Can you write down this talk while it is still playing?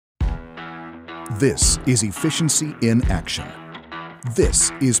This is efficiency in action. This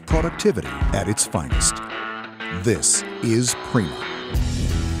is productivity at its finest. This is Prima.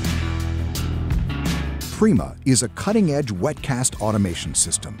 Prima is a cutting-edge Wetcast automation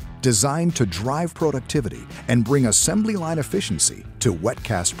system designed to drive productivity and bring assembly line efficiency to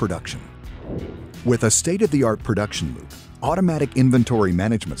Wetcast production. With a state-of-the-art production loop, automatic inventory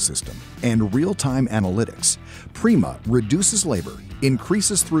management system, and real-time analytics, Prima reduces labor,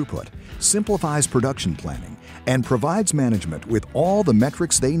 increases throughput, simplifies production planning, and provides management with all the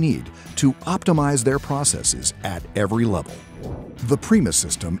metrics they need to optimize their processes at every level. The Prima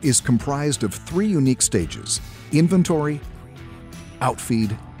system is comprised of 3 unique stages: inventory,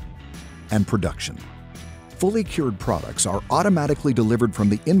 outfeed, and production. Fully cured products are automatically delivered from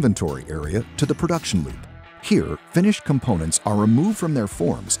the inventory area to the production loop. Here, finished components are removed from their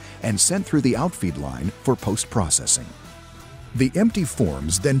forms and sent through the outfeed line for post-processing. The empty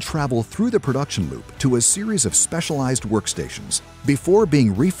forms then travel through the production loop to a series of specialized workstations before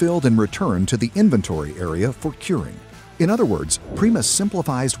being refilled and returned to the inventory area for curing. In other words, Prima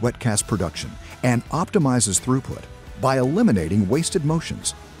simplifies Wetcast production and optimizes throughput by eliminating wasted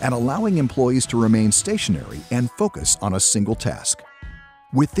motions and allowing employees to remain stationary and focus on a single task.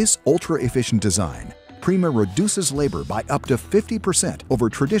 With this ultra-efficient design, Prima reduces labor by up to 50% over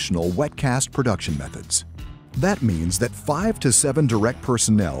traditional Wetcast production methods. That means that 5 to 7 direct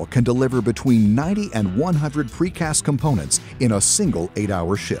personnel can deliver between 90 and 100 precast components in a single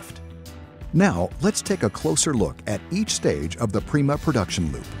 8-hour shift. Now, let's take a closer look at each stage of the Prima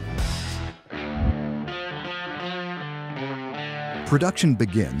production loop. Production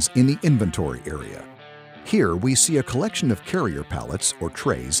begins in the inventory area. Here we see a collection of carrier pallets or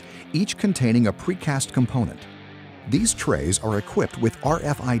trays, each containing a precast component. These trays are equipped with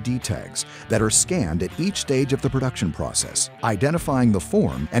RFID tags that are scanned at each stage of the production process, identifying the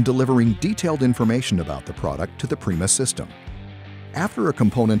form and delivering detailed information about the product to the Prima system. After a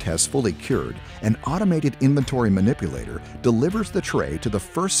component has fully cured, an automated inventory manipulator delivers the tray to the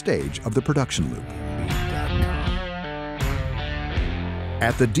first stage of the production loop.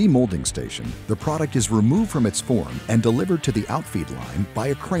 At the Demolding Station, the product is removed from its form and delivered to the outfeed line by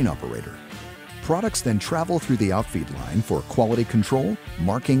a crane operator. Products then travel through the outfeed line for quality control,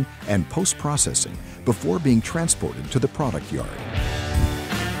 marking, and post-processing before being transported to the product yard.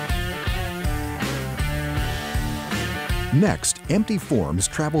 Next, empty forms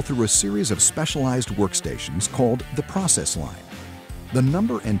travel through a series of specialized workstations called the process line. The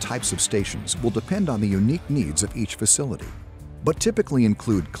number and types of stations will depend on the unique needs of each facility, but typically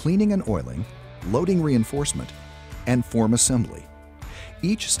include cleaning and oiling, loading reinforcement, and form assembly.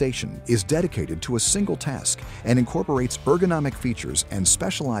 Each station is dedicated to a single task and incorporates ergonomic features and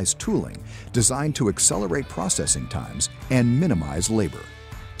specialized tooling designed to accelerate processing times and minimize labor.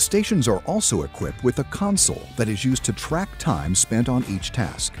 Stations are also equipped with a console that is used to track time spent on each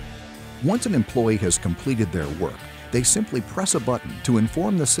task. Once an employee has completed their work, they simply press a button to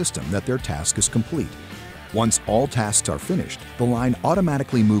inform the system that their task is complete. Once all tasks are finished, the line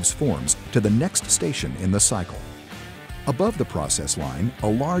automatically moves forms to the next station in the cycle. Above the process line, a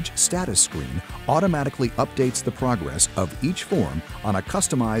large status screen automatically updates the progress of each form on a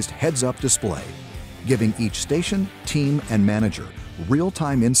customized heads-up display, giving each station, team, and manager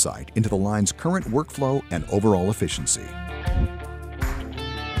real-time insight into the line's current workflow and overall efficiency.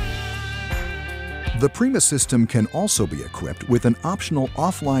 The Prima system can also be equipped with an optional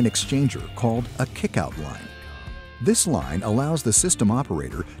offline exchanger called a Kickout Line. This line allows the system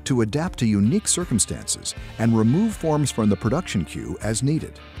operator to adapt to unique circumstances and remove forms from the production queue as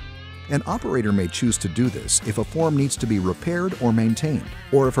needed. An operator may choose to do this if a form needs to be repaired or maintained,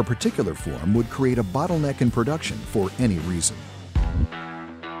 or if a particular form would create a bottleneck in production for any reason.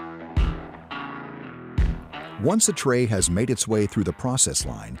 Once a tray has made its way through the process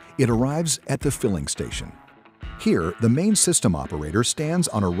line, it arrives at the filling station. Here, the main system operator stands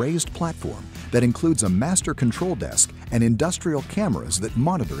on a raised platform that includes a master control desk and industrial cameras that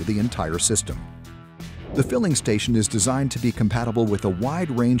monitor the entire system. The filling station is designed to be compatible with a wide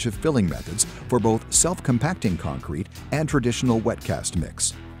range of filling methods for both self-compacting concrete and traditional Wetcast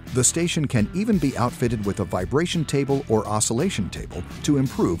mix. The station can even be outfitted with a vibration table or oscillation table to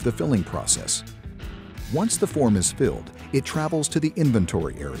improve the filling process. Once the form is filled, it travels to the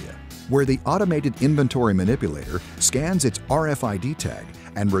inventory area, where the automated inventory manipulator scans its RFID tag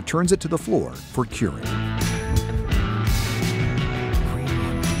and returns it to the floor for curing.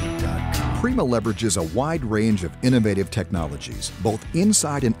 Prima leverages a wide range of innovative technologies, both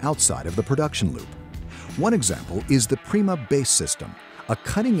inside and outside of the production loop. One example is the Prima Base System, a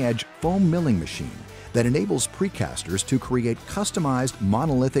cutting-edge foam milling machine that enables precasters to create customized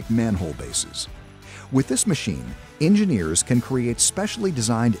monolithic manhole bases. With this machine, engineers can create specially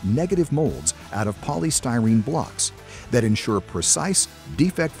designed negative molds out of polystyrene blocks that ensure precise,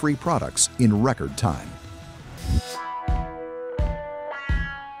 defect-free products in record time.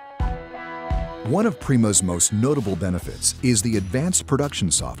 One of Prima's most notable benefits is the advanced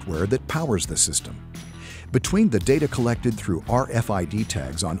production software that powers the system. Between the data collected through RFID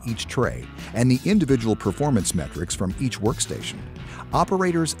tags on each tray and the individual performance metrics from each workstation,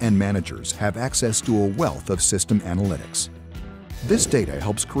 operators and managers have access to a wealth of system analytics. This data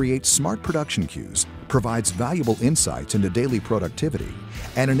helps create smart production queues, provides valuable insights into daily productivity,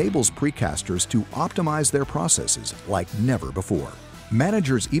 and enables precasters to optimize their processes like never before.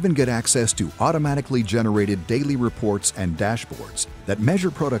 Managers even get access to automatically generated daily reports and dashboards that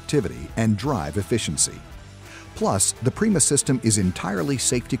measure productivity and drive efficiency. Plus, the Prima system is entirely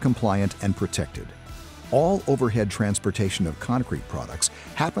safety compliant and protected. All overhead transportation of concrete products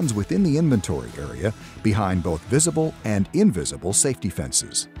happens within the inventory area behind both visible and invisible safety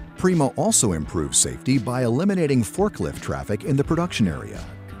fences. Prima also improves safety by eliminating forklift traffic in the production area,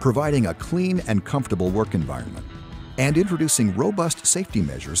 providing a clean and comfortable work environment, and introducing robust safety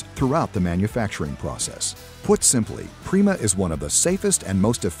measures throughout the manufacturing process. Put simply, Prima is one of the safest and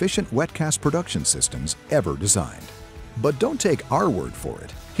most efficient wetcast production systems ever designed. But don't take our word for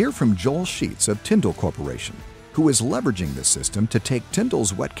it. Hear from Joel Sheets of Tyndall Corporation, who is leveraging this system to take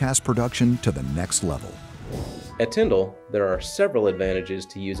Tyndall's wetcast production to the next level. At Tyndall, there are several advantages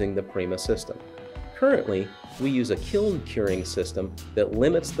to using the Prima system. Currently, we use a kiln curing system that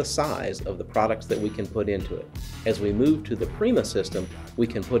limits the size of the products that we can put into it. As we move to the Prima system, we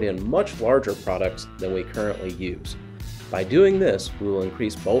can put in much larger products than we currently use. By doing this, we will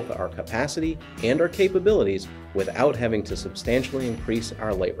increase both our capacity and our capabilities without having to substantially increase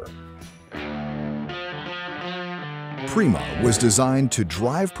our labor. Prima was designed to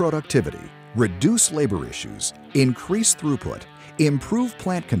drive productivity, reduce labor issues, increase throughput, improve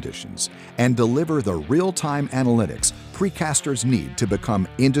plant conditions, and deliver the real-time analytics precasters need to become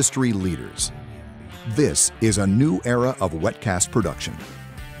industry leaders. This is a new era of wetcast production.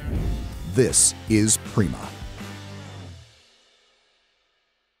 This is Prima.